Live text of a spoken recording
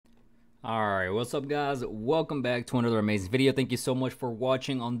Alright, what's up guys? Welcome back to another amazing video. Thank you so much for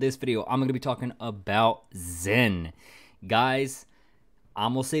watching. On this video, I'm going to be talking about Zen. Guys,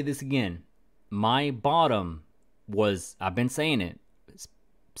 I'm going to say this again. My bottom was, I've been saying it,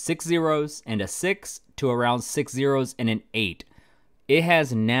 6 zeros and a 6 to around 6 zeros and an 8. It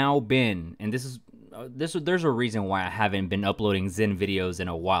has now been, and there's a reason why I haven't been uploading Zen videos in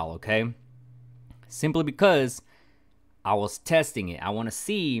a while, okay? Simply because I was testing it. I want to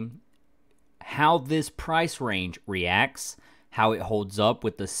see how this price range reacts, how it holds up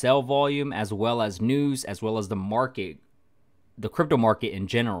with the sell volume, as well as news, as well as the market, the crypto market in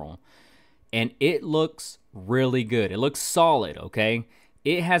general. And it looks really good. It looks solid, okay?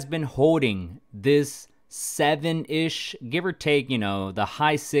 It has been holding this 7-ish, give or take, you know, the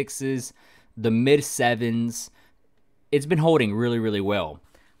high 6s, the mid 7s. It's been holding really, really well.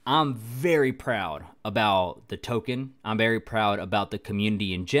 I'm very proud about the token. I'm very proud about the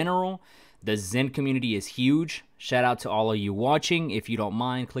community in general. The Zen community is huge. Shout out to all of you watching. If you don't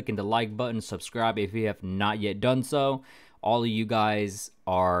mind clicking the like button, subscribe if you have not yet done so. All of you guys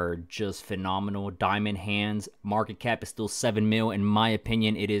are just phenomenal. Diamond hands. Market cap is still 7 mil. In my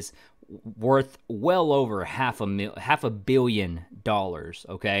opinion, it is worth well over half a billion dollars.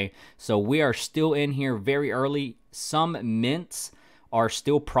 Okay, so we are still in here very early. Some mints are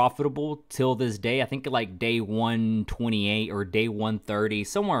still profitable till this day. I think like day 128 or day 130,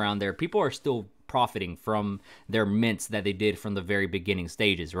 somewhere around there. People are still profiting from their mints that they did from the very beginning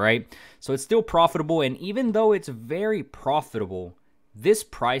stages, right? So it's still profitable, and even though it's very profitable, this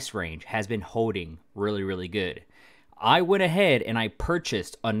price range has been holding really, really good. I went ahead and I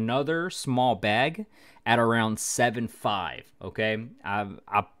purchased another small bag at around 7.5, okay?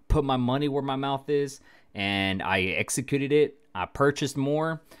 I put my money where my mouth is, and I executed it. I purchased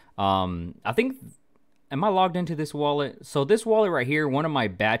more. I think, am I logged into this wallet? So this wallet right here, one of my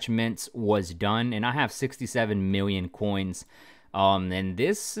batch mints was done, and I have 67 million coins. And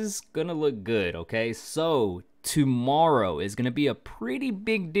this is gonna look good, okay? So tomorrow is gonna be a pretty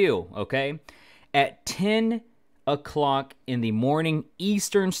big deal, okay? At 10 o'clock in the morning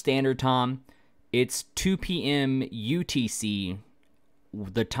Eastern Standard Time, it's 2 p.m. UTC,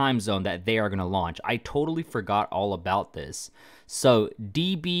 the time zone that they are going to launch. I totally forgot all about this. So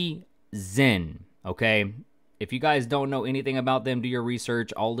DB Zen, okay? If you guys don't know anything about them, do your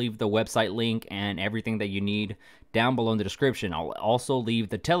research. I'll leave the website link and everything that you need down below in the description. I'll also leave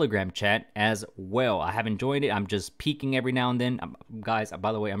the Telegram chat as well. I haven't joined it. I'm just peeking every now and then. Guys,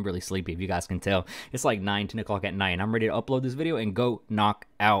 by the way, I'm really sleepy, if you guys can tell. It's like 9, 10 o'clock at night, and I'm ready to upload this video and go knock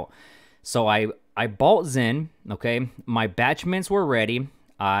out. So I bought Zen, okay? My batch mints were ready.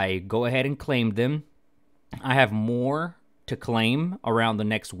 I go ahead and claimed them. I have more to claim around the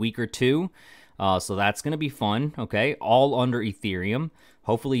next week or two. So that's going to be fun, okay? All under Ethereum.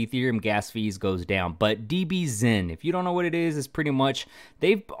 Hopefully Ethereum gas fees goes down. But DB Zen, if you don't know what it is, it's pretty much,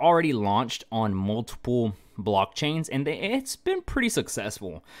 they've already launched on multiple blockchains, and it's been pretty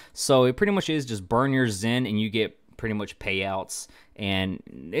successful. So it pretty much is just burn your Zen and you get pretty much payouts. And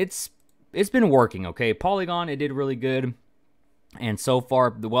it's been working, okay? Polygon, it did really good. And so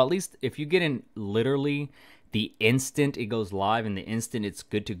far, well, at least if you get in literally the instant it goes live and the instant it's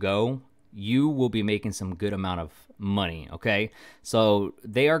good to go, you will be making some good amount of money, okay? So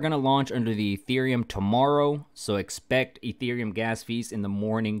they are going to launch under the Ethereum tomorrow. So expect Ethereum gas fees in the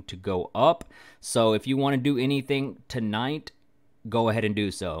morning to go up. So if you want to do anything tonight, go ahead and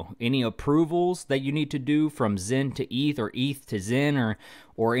do so. Any approvals that you need to do from Zen to ETH or ETH to Zen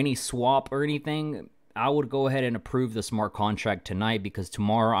or any swap or anything, I would go ahead and approve the smart contract tonight, because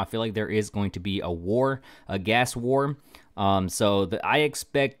tomorrow I feel like there is going to be a war, a gas war. So I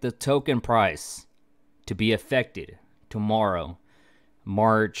expect the token price to be affected tomorrow,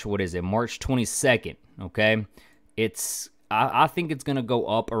 March 22nd, okay? I think it's going to go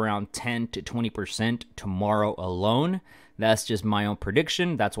up around 10 to 20% tomorrow alone. That's just my own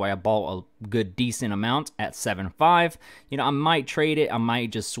prediction. That's why I bought a good decent amount at 7.5. You know, I might trade it. I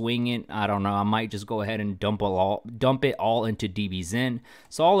might just swing it. I don't know. I might just go ahead and dump it all into DB Zen.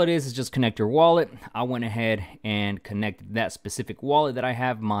 So all it is just connect your wallet. I went ahead and connected that specific wallet that I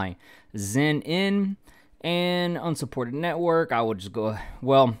have my Zen in. And unsupported network, I would just go,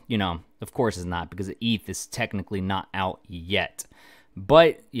 well, you know, of course it's not, because ETH is technically not out yet.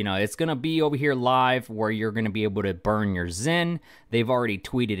 But, you know, it's going to be over here live where you're going to be able to burn your Zen. They've already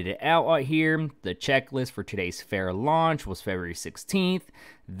tweeted it out here. The checklist for today's fair launch was February 16th.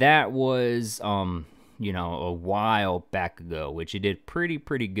 That was, you know, a while back ago, which it did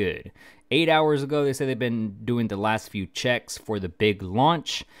pretty good. 8 hours ago, they said they've been doing the last few checks for the big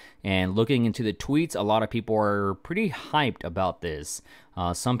launch. And looking into the tweets, a lot of people are pretty hyped about this.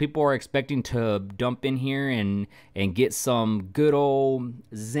 Some people are expecting to dump in here and get some good old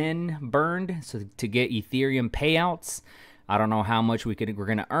Zen burned, so to get Ethereum payouts. I don't know how much we're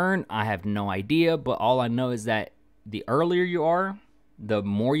gonna earn. I have no idea, but all I know is that the earlier you are, the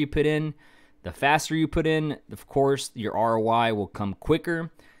more you put in, the faster you put in. Of course, your ROI will come quicker.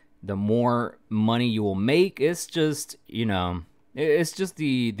 The more money you will make. It's just, you know, it's just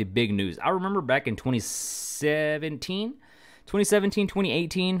the big news. I remember back in 2018,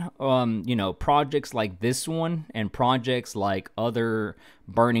 you know, projects like this one and projects like other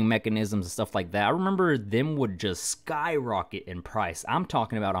burning mechanisms and stuff like that, I remember them would just skyrocket in price. I'm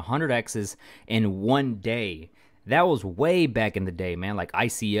talking about 100x's in one day. That was way back in the day, man, like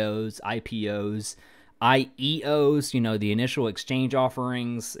ICOs, IPOs, IEOs, you know, the initial exchange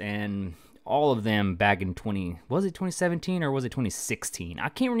offerings, and all of them back in was it 2017 or was it 2016? I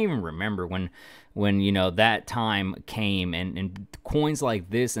can't even remember when you know, that time came, and coins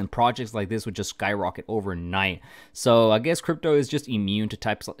like this and projects like this would just skyrocket overnight. So I guess crypto is just immune to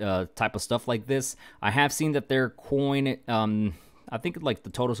type of stuff like this. I have seen that their coin, I think like the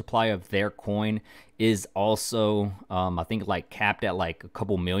total supply of their coin is also, I think like capped at like a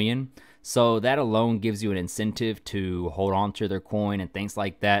couple million. So that alone gives you an incentive to hold on to their coin and things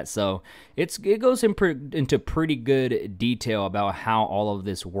like that. So it goes into pretty good detail about how all of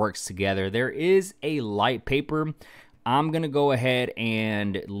this works together. There is a light paper. I'm going to go ahead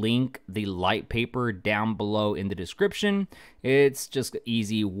and link the light paper down below in the description. It's just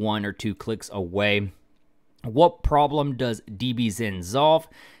easy, 1 or 2 clicks away. What problem does DBZen solve?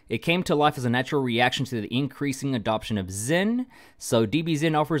 It came to life as a natural reaction to the increasing adoption of Zen. So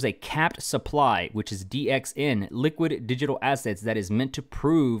DBZen offers a capped supply, which is DXN, liquid digital assets, that is meant to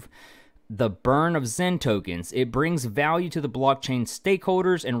prove the burn of Zen tokens. It brings value to the blockchain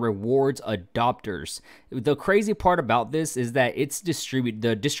stakeholders and rewards adopters. The crazy part about this is that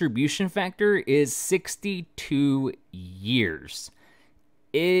the distribution factor is 62 years.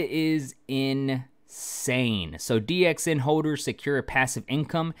 It is insane. So DXN holders secure passive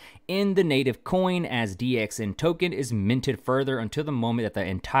income in the native coin as DXN token is minted further until the moment that the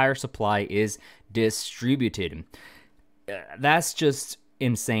entire supply is distributed. That's just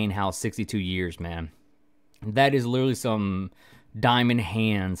insane how 62 years, man. That is literally some diamond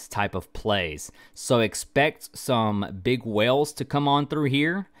hands type of plays. So expect some big whales to come on through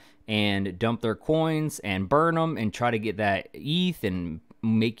here and dump their coins and burn them and try to get that ETH and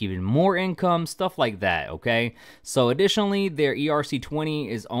make even more income, stuff like that, okay? So additionally, their ERC20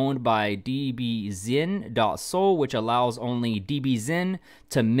 is owned by dbzen.sol, which allows only DBZen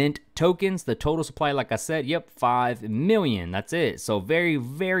to mint tokens. The total supply, like I said, yep, 5 million. That's it. So very,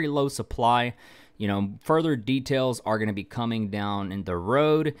 very low supply. You know, further details are going to be coming down in the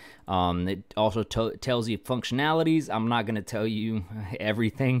road. It also tells you functionalities. I'm not going to tell you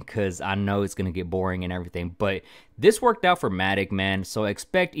everything because I know it's going to get boring and everything. But this worked out for MATIC, man. So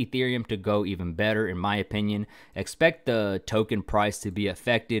expect Ethereum to go even better, in my opinion. Expect the token price to be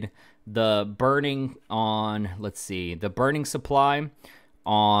affected. The burning on, let's see, the burning supply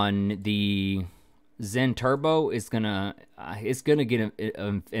on the Zen Turbo is gonna, get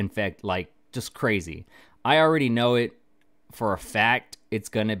in fact, like, just crazy. I already know it for a fact. It's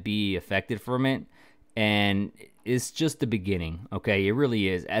gonna be affected from it, and it's just the beginning, okay? It really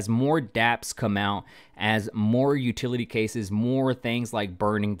is. As more dApps come out, as more utility cases, more things like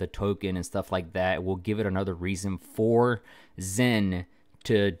burning the token and stuff like that will give it another reason for Zen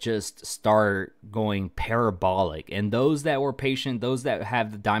to just start going parabolic. And those that were patient, those that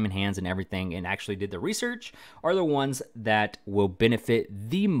have the diamond hands and everything and actually did the research, are the ones that will benefit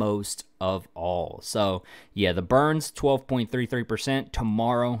the most of all. So yeah, the burns 12.33%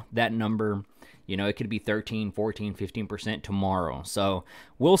 tomorrow. That number, you know, it could be 13, 14, 15% tomorrow. So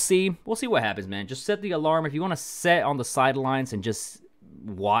we'll see what happens, man. Just set the alarm. If you want to set on the sidelines and just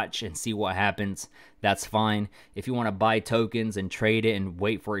watch and see what happens, that's fine. If you want to buy tokens and trade it and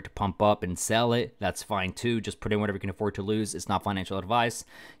wait for it to pump up and sell it, that's fine too. Just put in whatever you can afford to lose. It's not financial advice,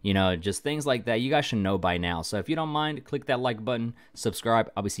 you know, just things like that. You guys should know by now. So if you don't mind, click that like button,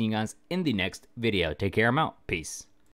 subscribe. I'll be seeing you guys in the next video. Take care. I'm out. Peace.